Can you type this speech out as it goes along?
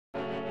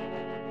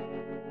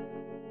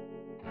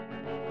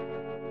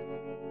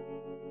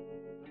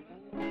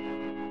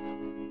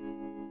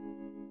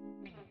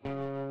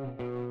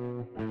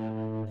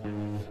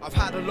I've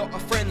had a lot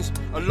of friends,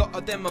 a lot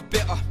of them are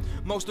bitter.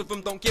 Most of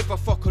them don't give a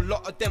fuck, a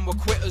lot of them were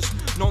quitters.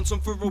 Known some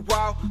for a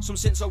while, some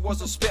since I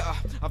was a spitter.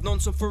 I've known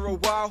some for a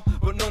while,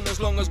 but none as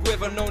long as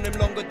Gwiver. Known him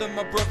longer than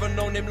my brother,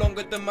 known him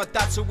longer than my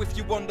dad. So if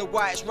you wonder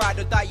why it's ride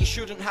or die, you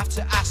shouldn't have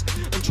to ask.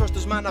 And trust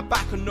us, man, I'm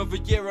back another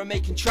year of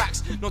making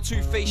tracks. Not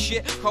two-faced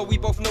shit, cause we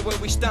both know where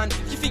we stand.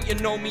 If you think you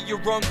know me,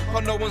 you're wrong,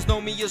 cause no one's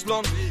known me as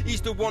long.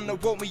 He's the one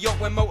that woke me up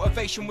when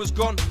motivation was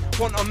gone.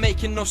 Want I'm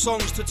making no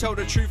songs, to tell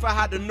the truth I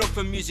had enough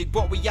of music,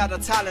 but we had a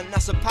talent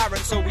that's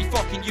apparent, so we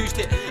fucking used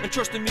it. And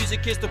trust the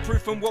music is the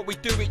proof, and what we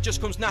do, it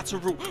just comes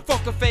natural.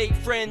 Fuck a fake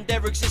friend,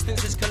 their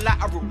existence is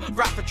collateral.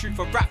 Rap for truth,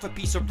 I rap for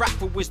peace, I rap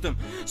for wisdom.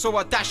 So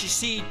I dash your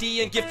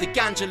CD and give the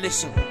ganja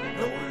listen.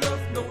 No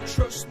love, no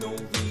trust, no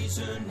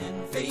reason,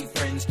 and fake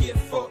friends get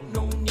fucked,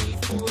 no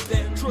need for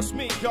them. Trust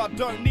me, I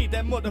don't need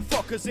them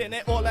motherfuckers in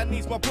it. All I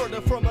need's my brother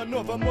from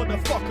another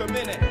motherfucker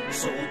minute.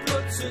 So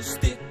blood to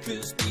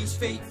stickers, these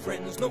fake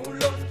friends. No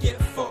love,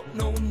 get fucked,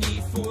 no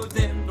need for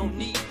them. No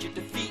need, you're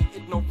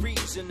defeated, no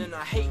reason, and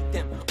I hate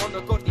them. On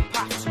the godly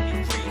path to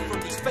be free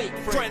from these fake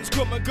friends. Friends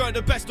come and go,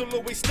 the best will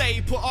always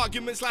stay. Put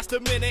arguments last a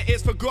minute,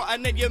 it's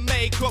forgotten, then you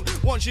make up.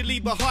 Ones you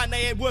leave behind,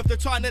 they ain't worth the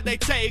time that they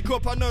take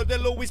up. I know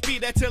they'll always be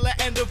there till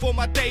the end of all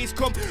my days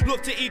come.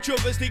 Look to each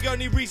other's the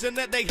only reason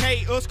that they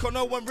hate us, cause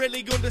no one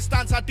really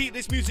understands how deep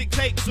this music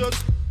takes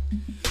us,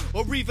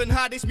 or even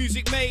how this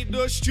music made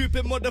us.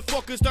 Stupid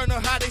motherfuckers don't know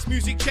how this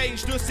music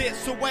changed us.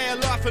 It's a way of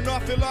life and I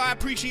feel like I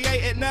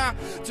appreciate it now.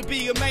 To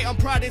be a mate, I'm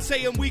proud in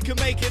saying we can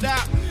make it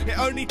out. It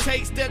only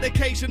takes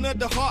dedication of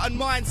the heart and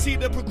mind. See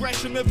the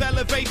progression of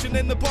elevation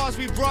in the bars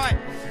we write.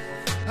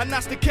 And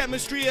that's the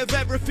chemistry of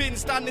everything.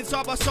 Standing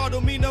side by side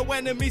don't mean no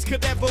enemies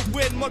could ever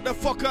win,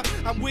 motherfucker.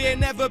 And we ain't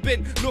never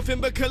been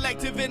nothing but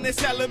collective in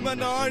this element.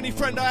 The only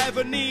friend I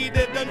ever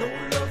needed. And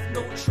no love,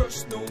 no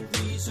trust, no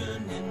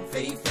reason, and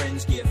fake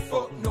friends get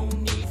fucked, no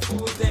need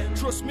for them.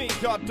 Trust me,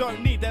 I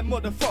don't need them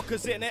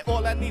motherfuckers in it.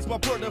 All I need's my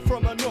brother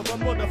from another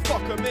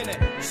motherfucker minute.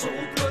 So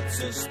blood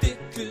to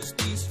stickers,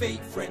 these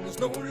fake friends.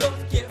 No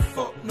love, get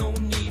fucked, no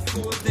need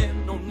for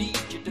them. No need,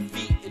 you're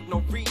defeated, no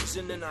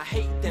reason, and I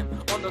hate them.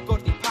 On the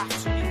godly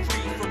path to be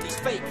free from these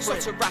fake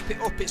friends. So to wrap it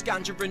up, it's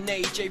Ganja and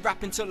AJ.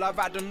 Rapping till I've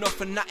had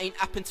enough, and that ain't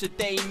happened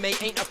today,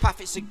 mate. Ain't a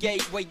path, it's a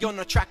gateway. On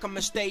a track, I'ma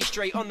stay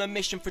straight, on a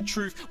mission for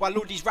truth, while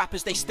all these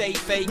rappers, they stay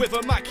fake. With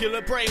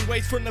immaculate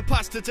brainwaves from the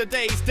past to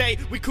today's day.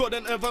 We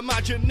couldn't have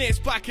imagined this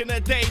back in the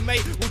day,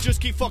 mate. We'll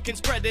just keep fucking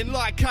spreading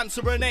like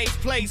cancer and AIDS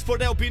plays, for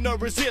there'll be no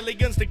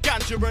resilience to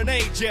Ganja and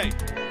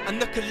AJ.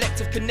 And the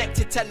collective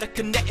connected,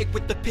 telekinetic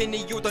with the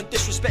pinny. You don't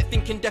disrespect,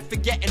 thinking they're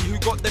forgetting who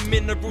got the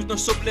minerals. No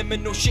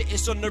subliminal shit,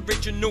 it's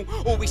unoriginal.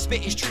 All we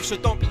spit is truth, so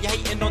don't be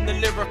hating on the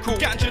lyrical.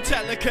 Ganja,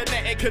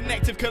 telekinetic,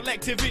 connective,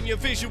 collective in your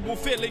visual,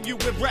 filling you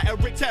with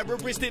rhetoric,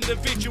 terrorist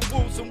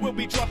individuals. And we'll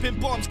be dropping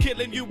bombs,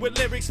 killing you with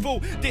lyrics full.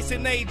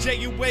 Dissing AJ,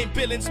 you ain't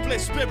billing,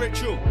 split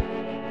spiritual.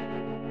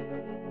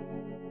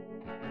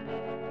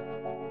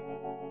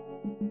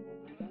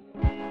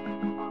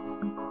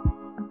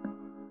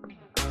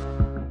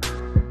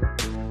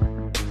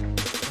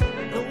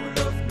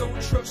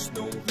 Trust,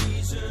 no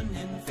reason,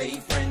 and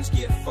fake friends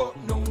get fucked,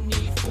 no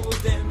need for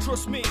them.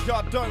 Trust me,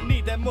 I don't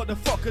need them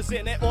motherfuckers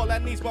in it. All I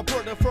need's my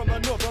brother from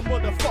another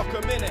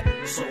motherfucker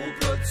minute. So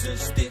blood to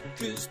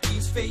stickers,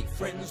 these fake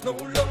friends. No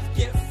love,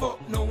 get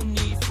fucked, no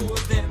need for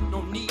them.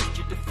 No need,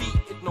 you're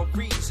defeated, no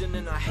reason,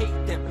 and I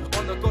hate them.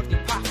 On the godly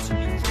path to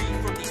be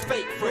free from these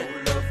fake friends.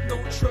 No love,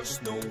 no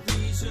trust, no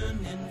reason,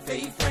 and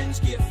fake friends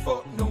get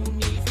fucked, no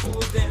need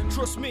for them.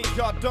 Trust me,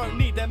 I don't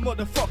need them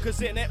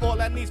motherfuckers in it.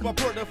 All I need's my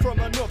brother from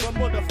another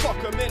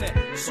motherfucker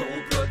minute. So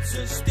blood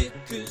to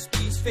stickers,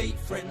 these fake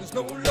friends.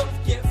 No love,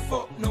 get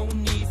fucked, no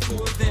need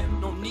for them.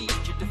 No need,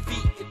 you're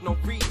defeated, no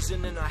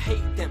reason, and I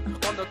hate them.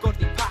 On the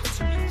godly path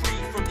to be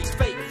free from these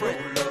fake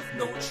friends. No love,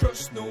 no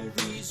trust, no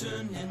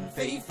reason, and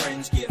fake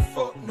friends get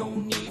fucked, no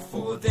need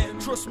for them.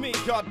 Trust me,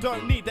 I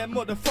don't need them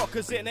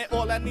motherfuckers in it.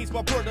 All I need's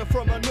my brother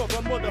from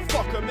another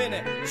motherfucker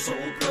minute. So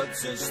blood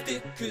to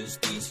stickers,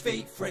 these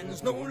fake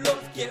friends. No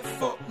love, get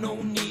fucked, no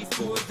need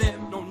for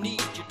them. No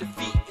need, you're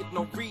defeated,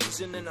 no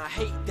reason, and I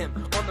hate them.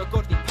 On the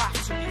godly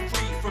path to be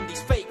free from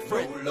these fake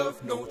friends. No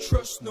love, no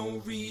trust,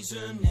 no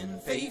reason,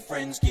 and fake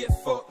friends get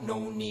fucked, no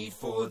need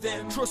for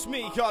them. Trust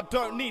me, I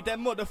don't need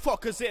them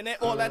motherfuckers in it.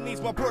 All I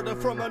need's my brother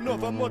from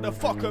another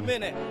motherfucker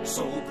minute.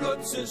 So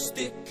blood to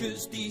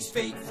stickers, these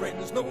fake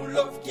friends. No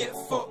love, get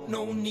fucked,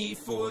 no need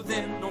for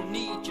them. No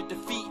need, you're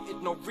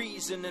defeated, no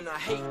reason, and I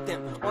hate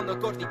them. On the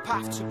godly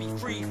path to be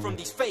free from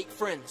these fake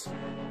friends.